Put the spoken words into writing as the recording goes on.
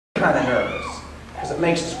kind of nervous because it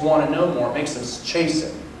makes us want to know more. It makes us chase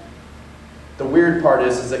Him. The weird part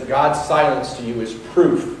is that God's silence to you is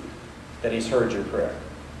proof that He's heard your prayer.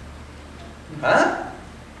 Huh?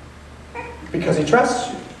 Because He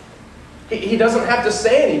trusts you. He doesn't have to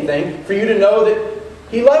say anything for you to know that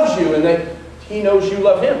He loves you and that He knows you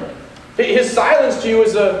love Him. His silence to you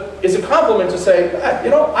is a compliment to say, I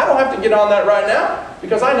don't have to get on that right now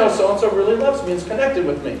because I know so-and-so really loves me and is connected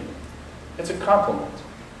with me. It's a compliment.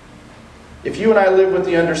 If you and I live with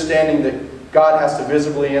the understanding that God has to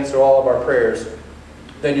visibly answer all of our prayers,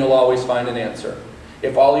 then you'll always find an answer.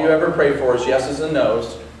 If all you ever pray for is yeses and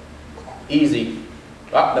nos, easy.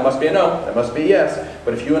 Well, that must be a no. That must be a yes.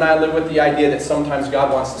 But if you and I live with the idea that sometimes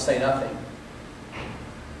God wants to say nothing,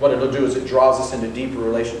 what it'll do is it draws us into deeper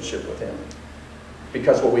relationship with Him.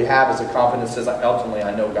 Because what we have is a confidence that says, ultimately,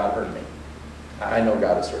 I know God heard me. I know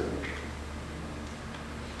God has heard me.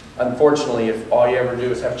 Unfortunately, if all you ever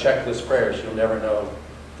do is have checklist prayers, you'll never know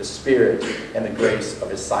the spirit and the grace of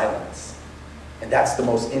His silence. And that's the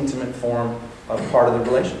most intimate form of part of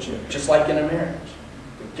the relationship. Just like in a marriage.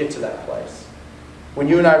 We get to that place. When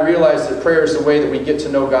you and I realize that prayer is the way that we get to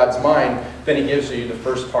know God's mind, then He gives you the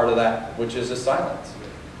first part of that, which is His silence.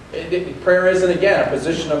 Prayer isn't, again, a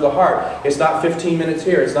position of the heart. It's not 15 minutes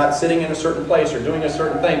here. It's not sitting in a certain place or doing a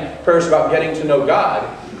certain thing. Prayer is about getting to know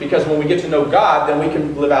God. Because when we get to know God, then we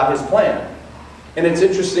can live out His plan. And it's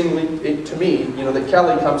interesting to me, that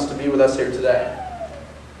Kelly comes to be with us here today.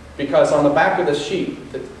 Because on the back of the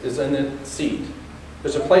sheet that is in the seat,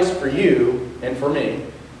 there's a place for you and for me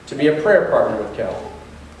to be a prayer partner with Kelly.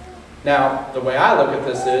 Now, the way I look at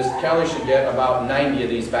this is Kelly should get about 90 of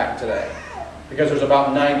these back today. Because there's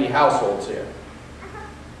about 90 households here.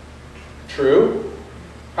 True?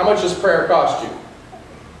 How much does prayer cost you?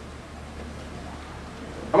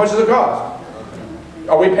 How much does it cost?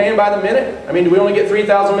 Are we paying by the minute? I mean, do we only get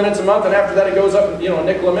 3,000 minutes a month and after that it goes up, a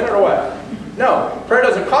nickel a minute or what? No. Prayer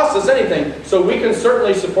doesn't cost us anything. So we can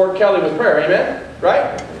certainly support Kelly with prayer. Amen?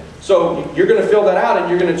 Right? So you're going to fill that out and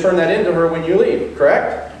you're going to turn that into her when you leave.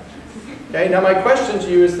 Correct? Okay, now my question to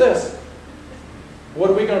you is this. What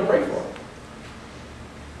are we going to pray for?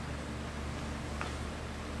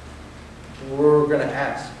 We're going to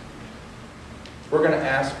ask. We're going to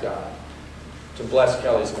ask God to bless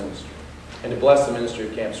Kelly's ministry and to bless the ministry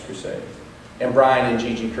of Campus Crusade. And Brian and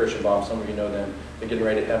Gigi Kirschenbaum, some of you know them, they're getting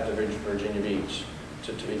ready to head to Virginia Beach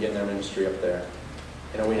to begin their ministry up there.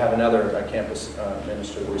 We have another campus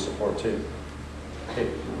minister that we support too. Okay,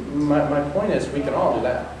 my point is we can all do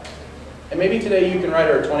that. And maybe today you can write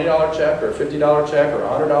her a $20 check or a $50 check or a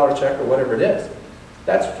 $100 check or whatever it is.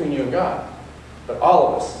 That's between you and God. But all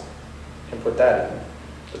of us can put that in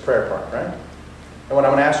the prayer part, right? And what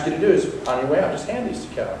I'm going to ask you to do is, on your way out, just hand these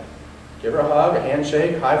to Kelly. Give her a hug, a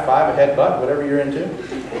handshake, high five, a headbutt, whatever you're into.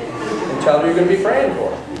 And tell her you're going to be praying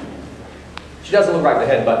for her. She doesn't look like the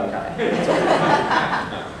headbutting kind.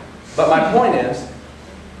 But my point is,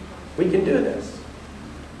 we can do this.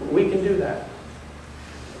 We can do that.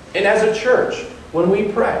 And as a church, when we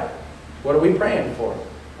pray, what are we praying for?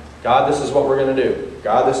 God, this is what we're going to do.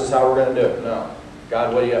 God, this is how we're going to do it. No.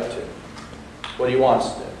 God, what are you up to? What do you want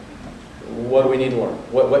us to do? What do we need to learn?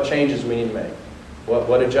 What changes do we need to make?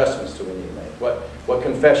 What adjustments do we need to make? What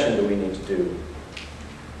confession do we need to do?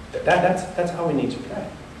 That's how we need to pray.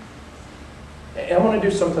 And I want to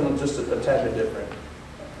do something just a tad bit different.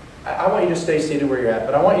 I want you to stay seated where you're at,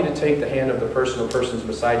 but I want you to take the hand of the person or persons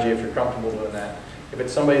beside you if you're comfortable doing that. If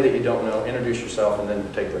it's somebody that you don't know, introduce yourself and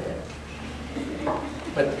then take their hand.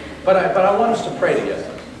 But I want us to pray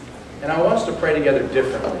together. And I want us to pray together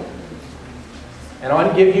differently. And I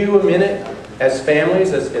want to give you a minute as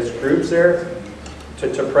families, as groups there,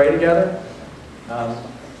 to pray together.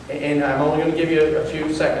 And I'm only going to give you a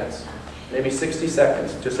few seconds, maybe 60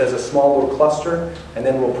 seconds, just as a small little cluster, and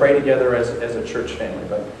then we'll pray together as a church family.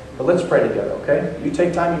 But let's pray together, okay? You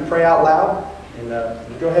take time, you pray out loud, and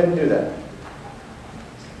you go ahead and do that.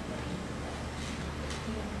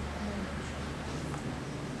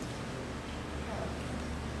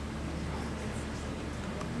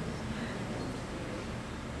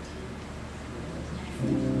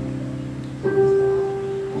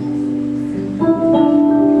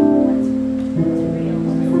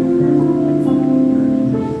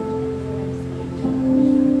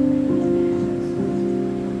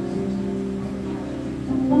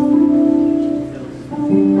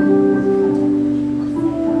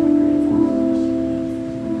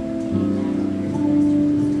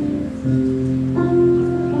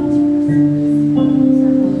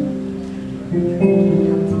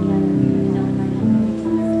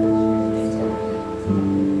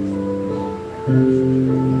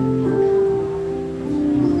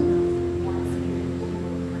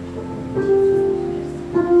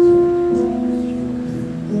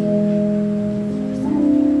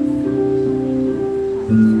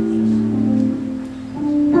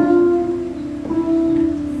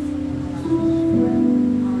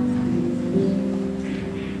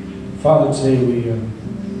 Father, today we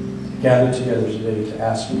gather together today to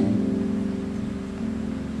ask you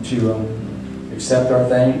to accept our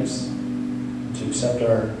thanks, to accept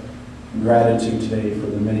our gratitude today for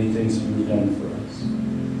the many things that you've done for us.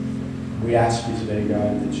 We ask you today,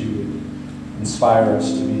 God, that you would inspire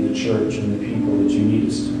us to be the church and the people that you need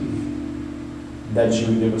us to be. That you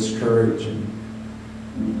would give us courage and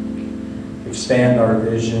expand our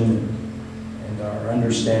vision and our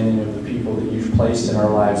understanding of the people that you've placed in our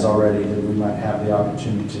lives already, that we might have the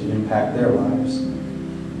opportunity to impact their lives.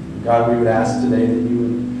 God, we would ask today that you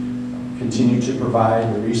would continue to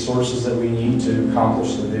provide the resources that we need to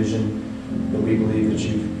accomplish the vision that we believe that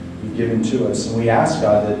you've given to us. And we ask,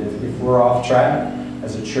 God, that if we're off track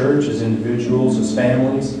as a church, as individuals, as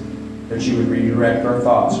families, that you would redirect our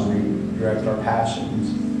thoughts and redirect our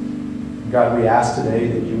passions. God, we ask today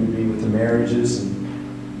that you would be with the marriages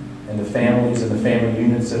and the families and the family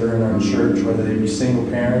units that are in our church, whether they be single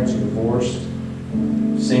parents or divorced,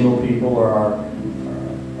 single people or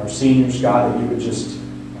our seniors, God, that you would just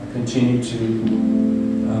continue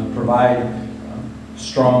to provide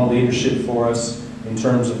strong leadership for us in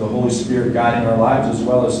terms of the Holy Spirit guiding our lives, as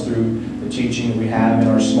well as through the teaching that we have in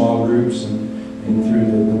our small groups and through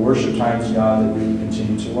the worship times, God, that we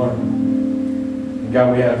continue to learn. And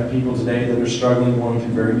God, we have people today that are struggling, going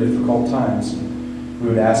through very difficult times. We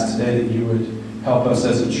would ask today that you would help us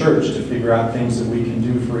as a church to figure out things that we can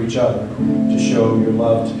do for each other, to show your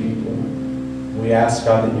love to people. We ask,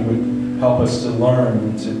 God, that you would help us to learn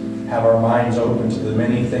and to have our minds open to the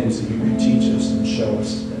many things that you can teach us and show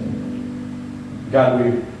us today. God,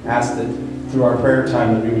 we ask that through our prayer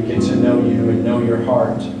time that we would get to know you and know your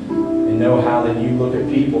heart and know how that you look at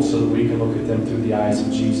people so that we can look at them through the eyes of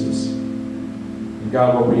Jesus. And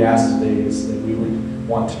God, what we ask today is that we would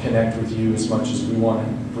want to connect with you as much as we want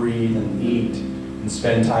to breathe and eat and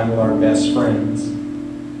spend time with our best friends.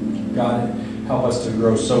 God, help us to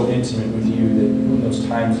grow so intimate with you that in those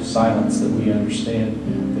times of silence that we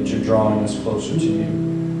understand that you're drawing us closer to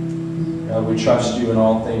you. God, we trust you in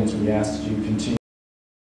all things. We ask that you continue